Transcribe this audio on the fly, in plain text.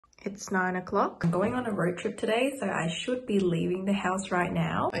It's 9 o'clock. I'm going on a road trip today, so I should be leaving the house right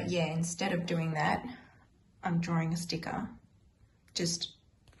now. But yeah, instead of doing that, I'm drawing a sticker. Just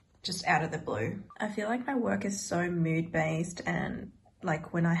out of the blue. I feel like my work is so mood-based, and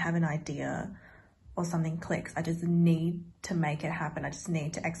like when I have an idea or something clicks, I just need to make it happen. I just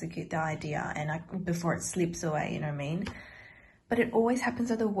need to execute the idea and before it slips away, you know what I mean? But it always happens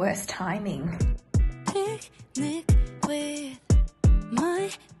at the worst timing. Picnic with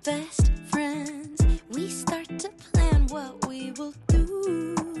my best friends. We start to plan what we will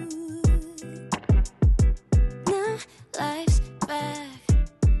do. Now life's back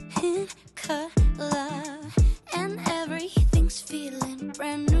in color and everything's feeling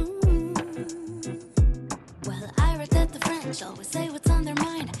brand new. Well, I read that the French always say what's on their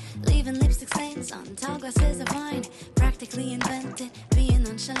mind, leaving lipstick stains on tall glasses of wine. Practically invented being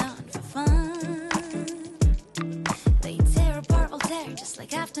nonchalant for fun. They tear apart Voltaire just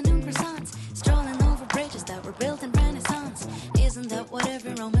like afternoon croissants, strolling over bridges that were built in Renaissance. Isn't that what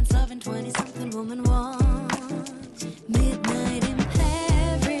every romance loving 20-something woman wants? Midnight in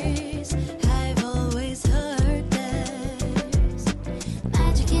Paris, I've always heard there's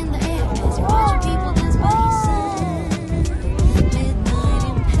magic in the air as you're watching people dance by the Midnight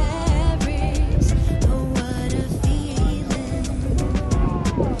in Paris, oh what a feeling.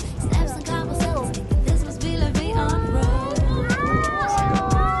 Steps on cobblestones, thinking this must be like being on road.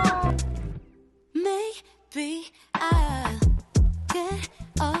 Maybe I'll get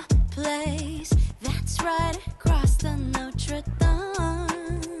a place that's right across the Notre Dame.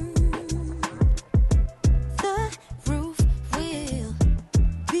 The roof will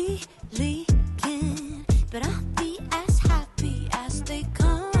be leaking, but I'll be as happy as they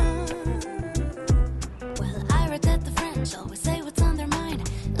come. Well, I read that the French always say what's on their mind,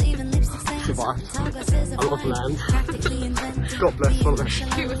 leaving lipstick stains on tall glasses of I love wine. land. Practically invented God bless being Father.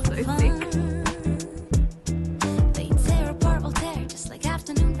 nonchalant She was so for sick. fun. They tear apart Voltaire just like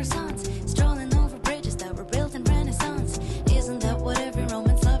afternoon croissants, strolling over bridges that were built in Renaissance. Isn't that what every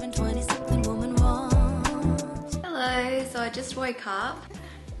romance loving 20-something woman wants? Hello, so I just woke up.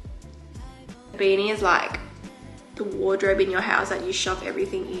 Beanie is like the wardrobe in your house that you shove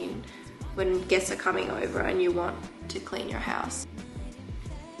everything in when guests are coming over and you want to clean your house.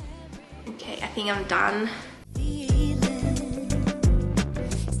 Okay, I think I'm done.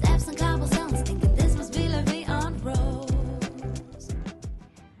 Steps on cobblestones, thinking this must be like being on roads.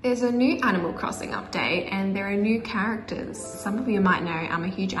 There's a new Animal Crossing update and there are new characters. Some of you might know I'm a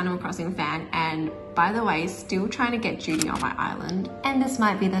huge Animal Crossing fan, and by the way, still trying to get Judy on my island. And this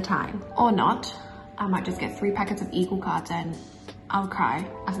might be the time. Or not. I might just get 3 packets of Eagle cards and I'll cry.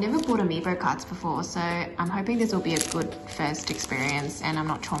 I've never bought Amiibo cards before, so I'm hoping this will be a good first experience and I'm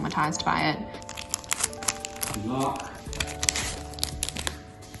not traumatized by it. Good luck.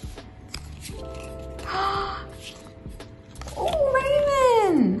 Oh,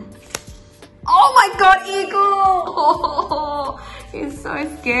 Raven! Oh my god, Eagle! Oh, he's so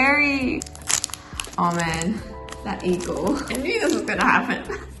scary. Oh man, that Eagle. I knew this was gonna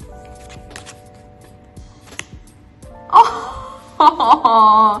happen.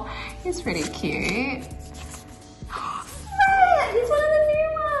 Oh, he's pretty cute. Man, he's one of the new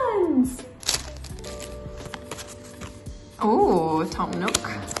ones. Oh, Tom Nook.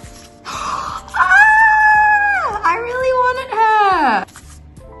 Ah, I really wanted her.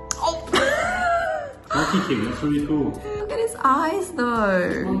 Oh. Monkey King, that's really cool. Look at his eyes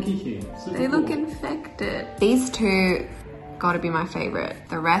though. Monkey King. Super They look cool. infected. These two gotta be my favorite.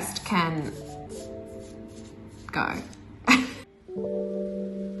 The rest can go.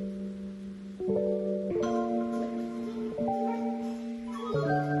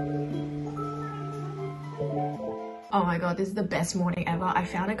 Oh my god, this is the best morning ever. I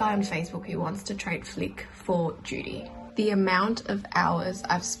found a guy on Facebook who wants to trade Flick for Judy. The amount of hours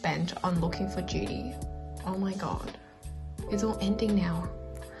I've spent on looking for Judy, oh my god, it's all ending now.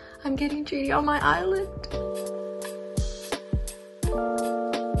 I'm getting Judy on my island.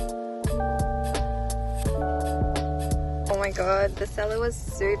 Oh my god, the seller was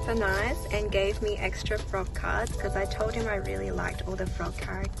super nice and gave me extra frog cards because I told him I really liked all the frog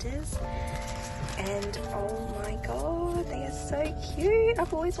characters. And oh my god, they are so cute.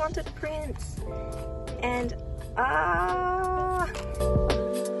 I've always wanted Prince. And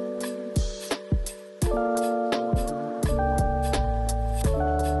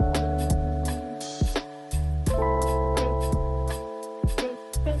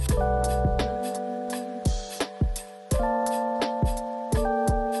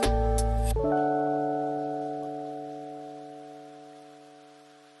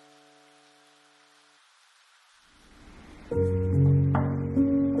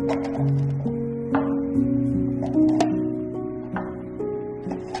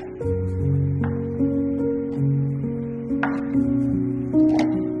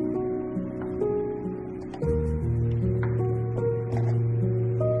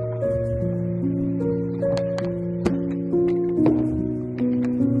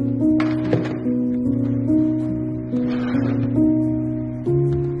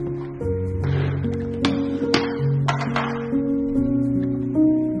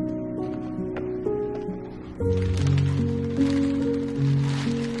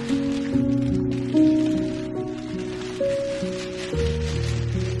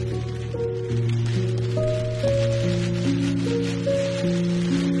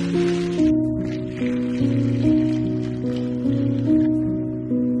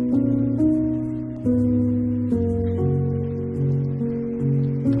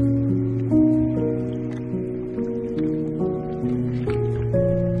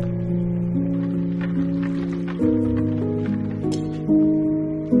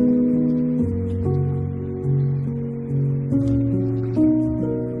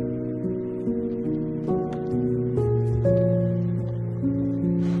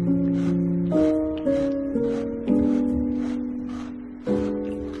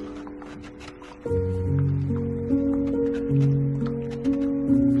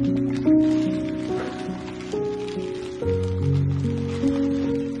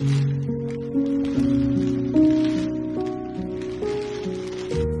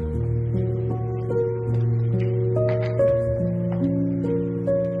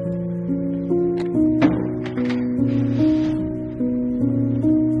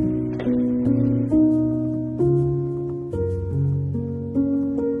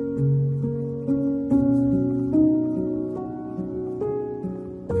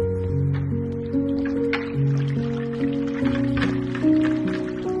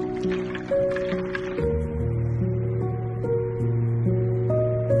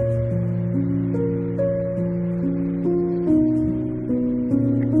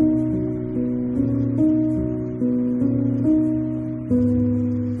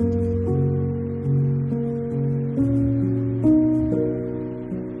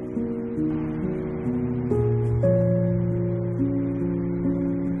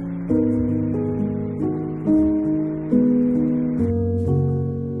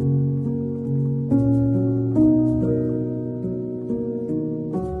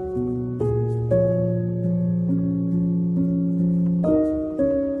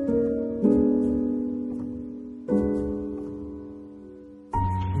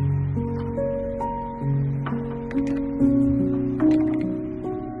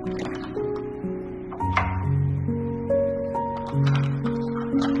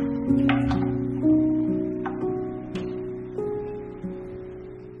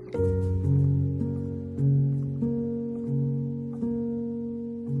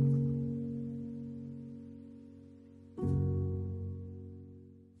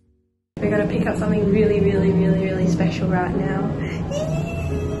We're gonna pick up something really special right now.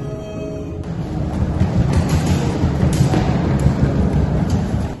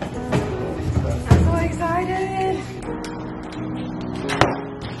 I'm so excited!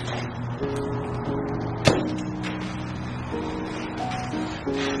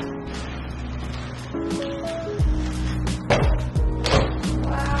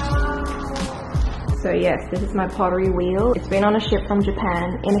 So yes, this is my pottery wheel. It's been on a ship from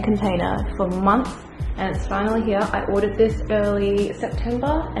Japan in a container for months and it's finally here. I ordered this early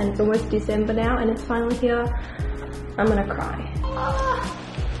September and it's almost December now and it's finally here. I'm gonna cry. Ah.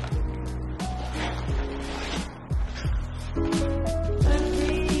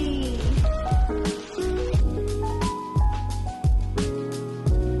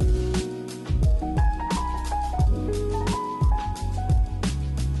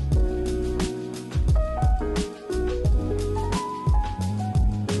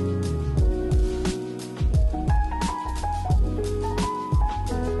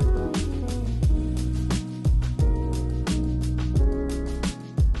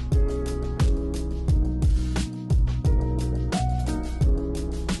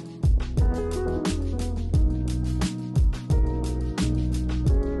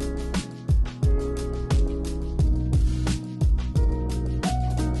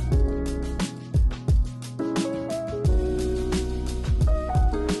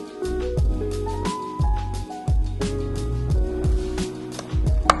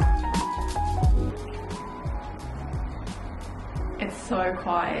 So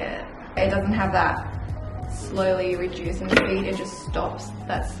quiet. It doesn't have that slowly reducing speed, it just stops.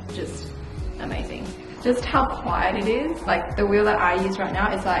 That's just amazing. just how quiet it is. Like the wheel that I use right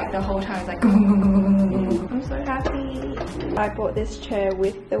now is like the whole time it's like I'm so happy. I bought this chair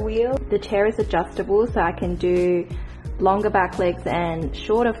with the wheel. The chair is adjustable so I can do longer back legs and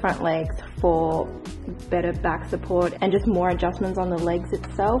shorter front legs for better back support and just more adjustments on the legs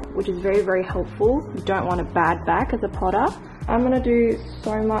itself, which is very, very helpful. You don't want a bad back as a potter. I'm gonna do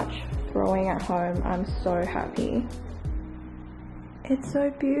so much throwing at home. I'm so happy. It's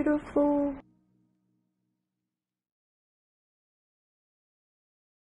so beautiful.